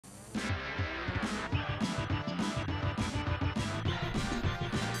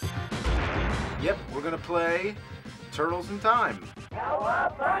we're gonna play Turtles in Time.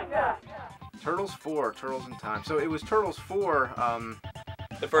 Turtles 4, Turtles in Time. So it was Turtles 4.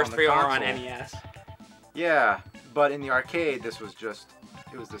 The first three are on console. NES. Yeah, but in the arcade, this was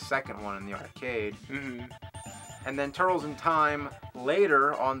it was the second one in the arcade. Mm-hmm. And then Turtles in Time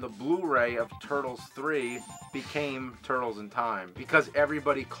later on the Blu-ray of Turtles 3 became Turtles in Time because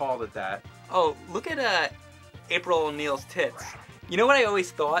everybody called it that. Oh, look at April O'Neil's tits. You know what I always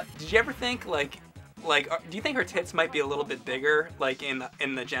thought? Did you ever think like, do you think her tits might be a little bit bigger, like in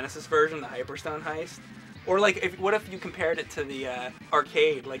the Genesis version, the Hyperstone Heist? Or like, what if you compared it to the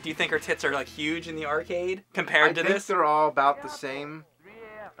arcade? Like, do you think her tits are like huge in the arcade compared to this? I think they're all about the same.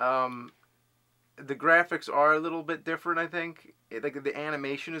 The graphics are a little bit different, I think. Like the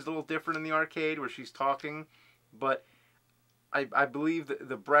animation is a little different in the arcade where she's talking, but I believe that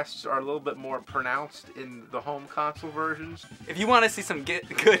the breasts are a little bit more pronounced in the home console versions. If you want to see some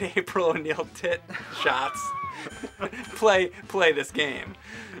good April O'Neil tit shots, play this game.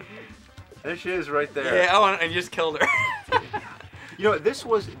 There she is right there. Yeah, and you just killed her. You know, this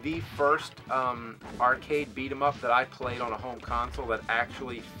was the first arcade beat 'em up that I played on a home console that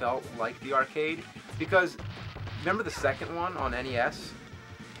actually felt like the arcade. Because, remember the second one on NES?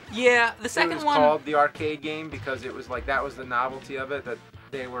 Yeah, the second one... It was called the arcade game because it was like, that was the novelty of it, that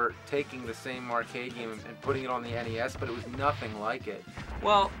they were taking the same arcade game and putting it on the NES, but it was nothing like it.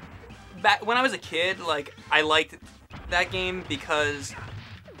 Well, back when I was a kid, like, I liked that game because...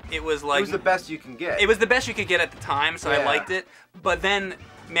 It was like... It was the best you can get. It was the best you could get at the time, so yeah. I liked it. But then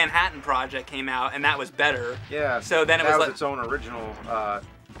Manhattan Project came out, and that was better. Yeah, so then it was like, its own original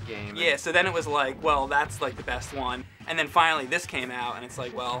game. Yeah, so then it was like, well, that's like the best one. And then finally this came out, and it's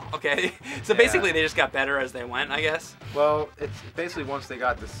like, well, okay. So basically they just got better as they went, I guess. Well, it's basically once they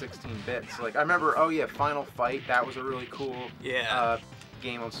got to 16 bits. Like, I remember, oh yeah, Final Fight, that was a really cool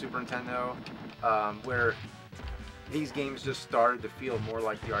game on Super Nintendo, where... These games just started to feel more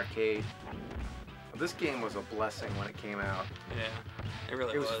like the arcade. This game was a blessing when it came out. Yeah, it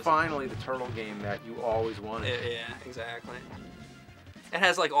really was. It was finally the Turtle game that you always wanted. Yeah, exactly. It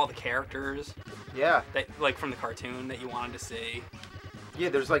has like all the characters. Yeah. That like from the cartoon that you wanted to see. Yeah,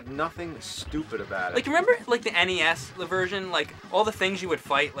 there's like nothing stupid about it. Like remember like the NES version, like all the things you would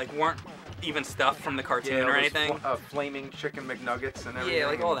fight like weren't even stuff from the cartoon or anything. Flaming chicken McNuggets and everything. Yeah,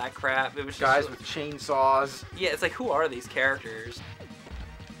 like all that crap. It was guys just, with chainsaws. Yeah, it's like, who are these characters?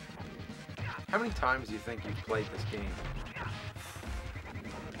 How many times do you think you've played this game?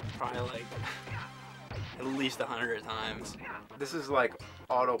 Probably like at least 100 times. This is like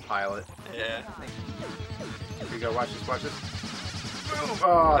autopilot. Yeah. Here you go. Watch this. Watch this.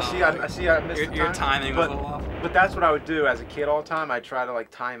 Oh, see, I missed the time. Your timing was a little off. But that's what I would do as a kid all the time. I'd try to like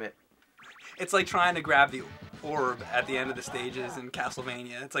time it. It's like trying to grab the orb at the end of the stages in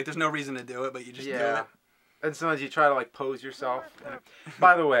Castlevania. It's like there's no reason to do it, but you just do it. And sometimes you try to like pose yourself.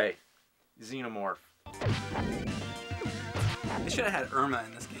 By the way, Xenomorph. They should have had Irma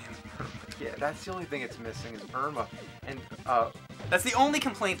in this game. Yeah, that's the only thing it's missing is Irma. And that's the only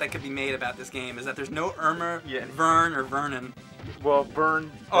complaint that could be made about this game is that there's no Irma, yeah. Vern, or Vernon. Well, Byrne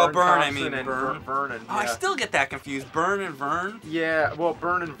Vernon. Vernon. Oh, I still get that confused. Byrne and Vern? Yeah, well,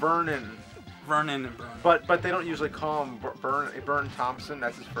 Byrne and Vernon. Vernon and Byrne. But they don't usually call him Byrne Thompson.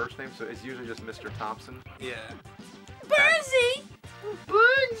 That's his first name, so it's usually just Mr. Thompson. Yeah. Burnsy!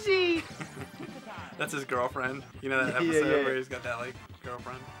 Burnsy! That's his girlfriend. You know that episode where he's got that, like,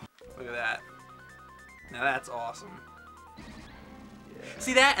 girlfriend? Look at that. Now that's awesome. Yeah.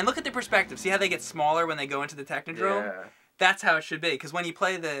 See that? And look at the perspective. See how they get smaller when they go into the Technodrome? Yeah. That's how it should be. Because when you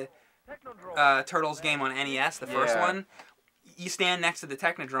play the Turtles game on NES, the first one, you stand next to the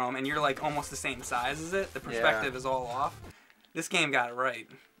Technodrome and you're like almost the same size as it. The perspective is all off. This game got it right.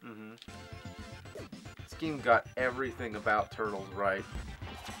 Mm-hmm. This game got everything about Turtles right.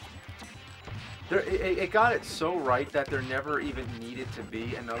 It got it so right that there never even needed to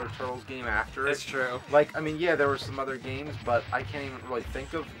be another Turtles game after it. That's true. Like, I mean, yeah, there were some other games, but I can't even really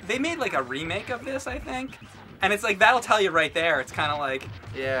think of... They made like a remake of this, I think. And it's like, that'll tell you right there. It's kind of like...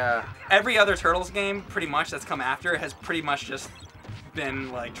 Yeah. Every other Turtles game, pretty much, that's come after, has pretty much just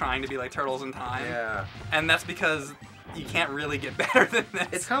been like trying to be like Turtles in Time. Yeah. And that's because you can't really get better than this.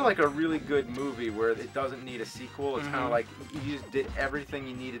 It's kind of like a really good movie where it doesn't need a sequel. It's kind of like you just did everything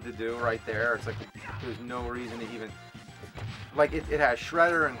you needed to do right there. It's like there's no reason to even... Like, it has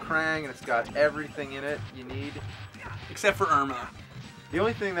Shredder and Krang, and it's got everything in it you need. Except for Irma. The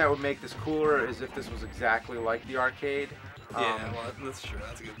only thing that would make this cooler is if this was exactly like the arcade. Yeah, well, that's true.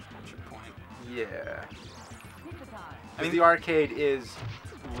 That's a good point. Yeah. I mean, the arcade is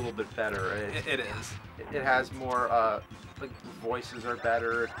a little bit better. It is. It has more, like, voices are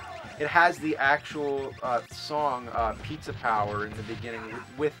better. It has the actual song Pizza Power in the beginning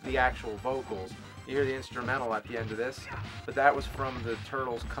with the actual vocals. You hear the instrumental at the end of this, but that was from the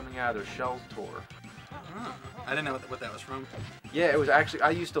Turtles Coming Out of Their Shells tour. Oh, I didn't know what that was from. Yeah, it was actually,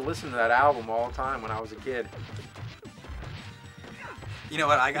 I used to listen to that album all the time when I was a kid. You know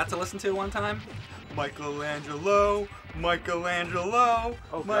what I got to listen to one time? Michelangelo, Michelangelo,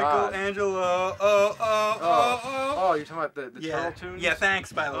 oh, Michelangelo, oh, you're talking about the Turtle tunes? Yeah,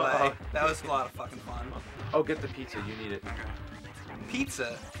 thanks, by the way. That was a lot of fucking fun. Oh, get the pizza, you need it. Okay.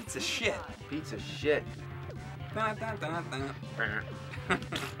 Pizza shit. Pizza shit. Dun, dun, dun, dun.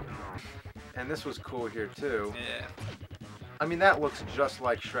 And this was cool here, too. Yeah. I mean, that looks just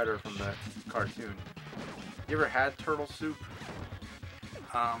like Shredder from the cartoon. You ever had turtle soup?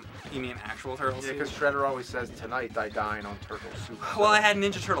 You mean actual turtle soup? Yeah, because Shredder always says, tonight I dine on turtle soup. Well, I had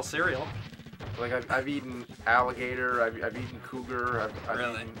Ninja Turtle cereal. Like, I've eaten alligator, I've eaten cougar, I've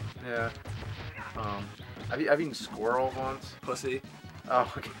really? eaten, yeah. I've eaten squirrel once. Pussy.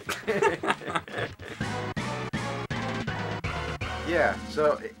 Oh, okay. Yeah,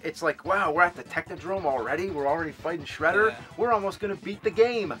 so it's like, wow, we're at the Technodrome already? We're already fighting Shredder? Yeah. We're almost going to beat the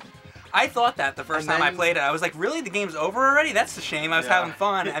game. I thought that the first time I played it. I was like, really? The game's over already? That's a shame. I was having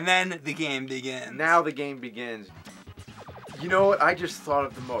fun. And then the game begins. Now the game begins. You know what? I just thought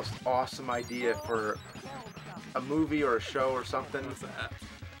of the most awesome idea for a movie or a show or something. What's that?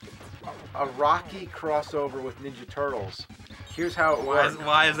 A Rocky crossover with Ninja Turtles. Here's how it works.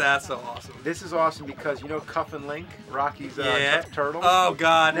 Why is that so awesome? This is awesome because, you know Cuff and Link, Rocky's turtles? Oh,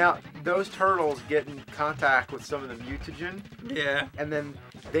 God. Now, those turtles get in contact with some of the mutagen. Yeah. And then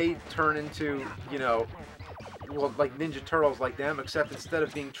they turn into, you know, well, like Ninja Turtles like them, except instead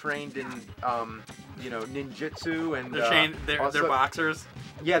of being trained in, you know, ninjutsu and... They're boxers?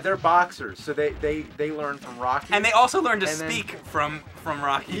 Yeah, they're boxers. So they learn from Rocky. And they also learn to speak from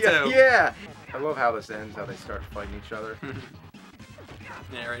Rocky, too. Yeah. I love how this ends, how they start fighting each other.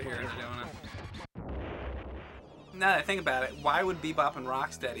 Yeah, right here they're doing it. Now that I think about it, why would Bebop and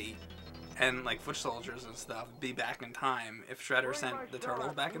Rocksteady and like Foot Soldiers and stuff be back in time if Shredder sent the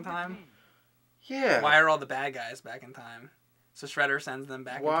Turtles back in time? Yeah. Why are all the bad guys back in time? So Shredder sends them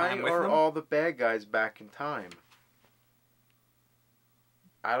back in time with them? Why are all the bad guys back in time?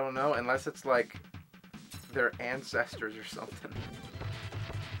 I don't know, unless it's like their ancestors or something.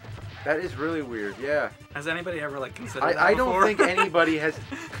 That is really weird, yeah. Has anybody ever, like, considered that I before? don't think anybody has...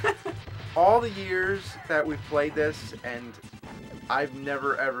 All the years that we've played this, and I've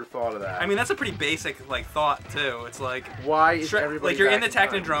never, ever thought of that. I mean, that's a pretty basic, like, thought, too. It's like... Why is everybody like, you're in the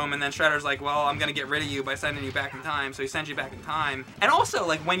Technodrome, and then Shredder's like, well, I'm gonna get rid of you by sending you back in time, so he sends you back in time. And also,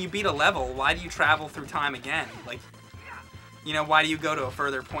 like, when you beat a level, why do you travel through time again? Like, you know, why do you go to a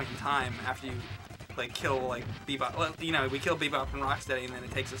further point in time after you... like kill like Bebop, well, you know, we kill Bebop and Rocksteady, and then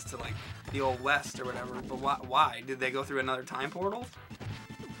it takes us to like the Old West or whatever. But why? Did they go through another time portal?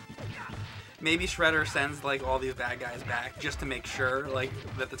 Maybe Shredder sends like all these bad guys back just to make sure like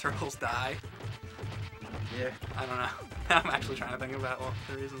that the Turtles die. Yeah. I don't know. I'm actually trying to think about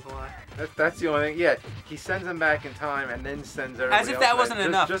the reasons why. That's the only thing. Yeah, he sends them back in time and then sends everybody as if that wasn't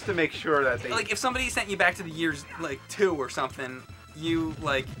enough. Just to make sure that they. Like if somebody sent you back to the years like 2 or something, you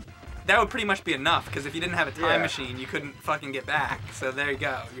like. That would pretty much be enough, because if you didn't have a time machine, you couldn't fucking get back. So there you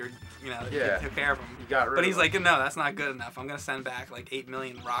go. You took care of him. You got rid but he's of like, no, that's not good enough. I'm gonna send back like 8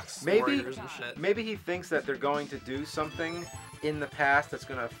 million Rocks warriors and shit. Maybe he thinks that they're going to do something in the past that's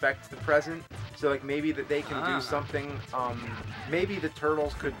going to affect the present. So like maybe that they can do something. Maybe the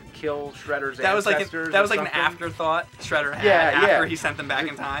Turtles could kill Shredder's ancestors. That was like an afterthought Shredder had after he sent them back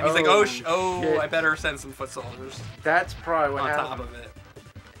in time. He's like, oh, I better send some Foot Soldiers. That's probably what happened. On top of it.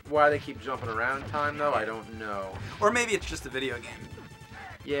 Why they keep jumping around in time, though, I don't know. Or maybe it's just a video game.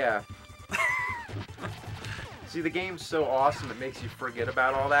 Yeah. See, the game's so awesome, it makes you forget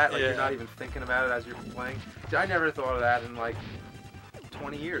about all that. Like, you're not even thinking about it as you're playing. See, I never thought of that in, like,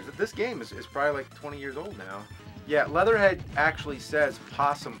 20 years. This game is probably, like, 20 years old now. Yeah, Leatherhead actually says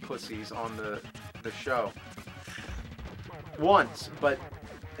possum pussies on the show. Once, but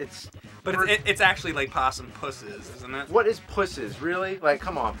it's... But it's actually like possum pusses, isn't it? What is pusses, really? Like,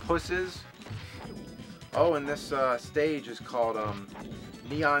 come on, pusses? Oh, and this stage is called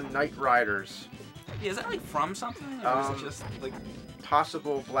Neon Knight Riders. Yeah, is that like from something? Or is it just like...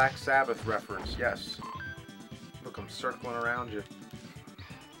 Possible Black Sabbath reference, yes. Look, I'm circling around you.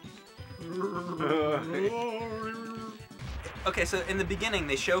 Okay, so in the beginning,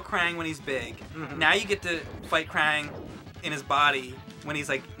 they show Krang when he's big. Mm-hmm. Now you get to fight Krang in his body when he's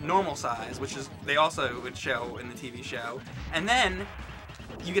like normal size, which is they also would show in the TV show. And then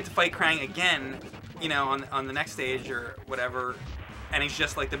you get to fight Krang again, you know, on the next stage or whatever, and he's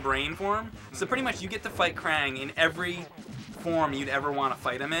just like the brain form. So pretty much you get to fight Krang in every form you'd ever want to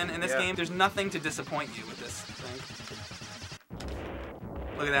fight him in this game. There's nothing to disappoint you with this thing.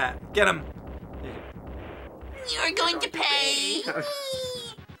 Look at that. Get him. You're going to pay.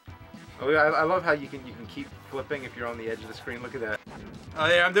 Oh yeah, I love how you can keep flipping if you're on the edge of the screen. Look at that. Oh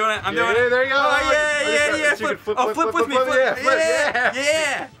yeah, I'm doing it. I'm doing it. There you go. Oh yeah. So Flip with me. Yeah. Flip.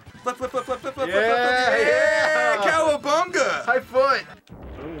 Yeah. Cowabunga. High foot.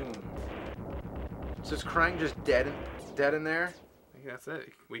 Boom. So is Krang just dead in there? I think that's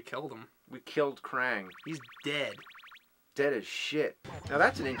it. We killed him. We killed Krang. He's dead. Dead as shit. Now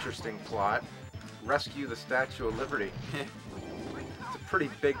that's an interesting plot. Rescue the Statue of Liberty. It's a pretty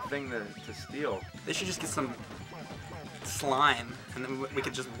big thing to steal. They should just get some slime, and then we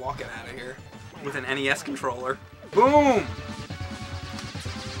could just walk it out of here with an NES controller. Boom!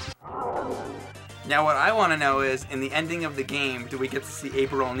 Now what I want to know is, in the ending of the game, do we get to see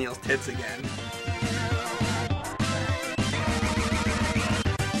April O'Neil's tits again?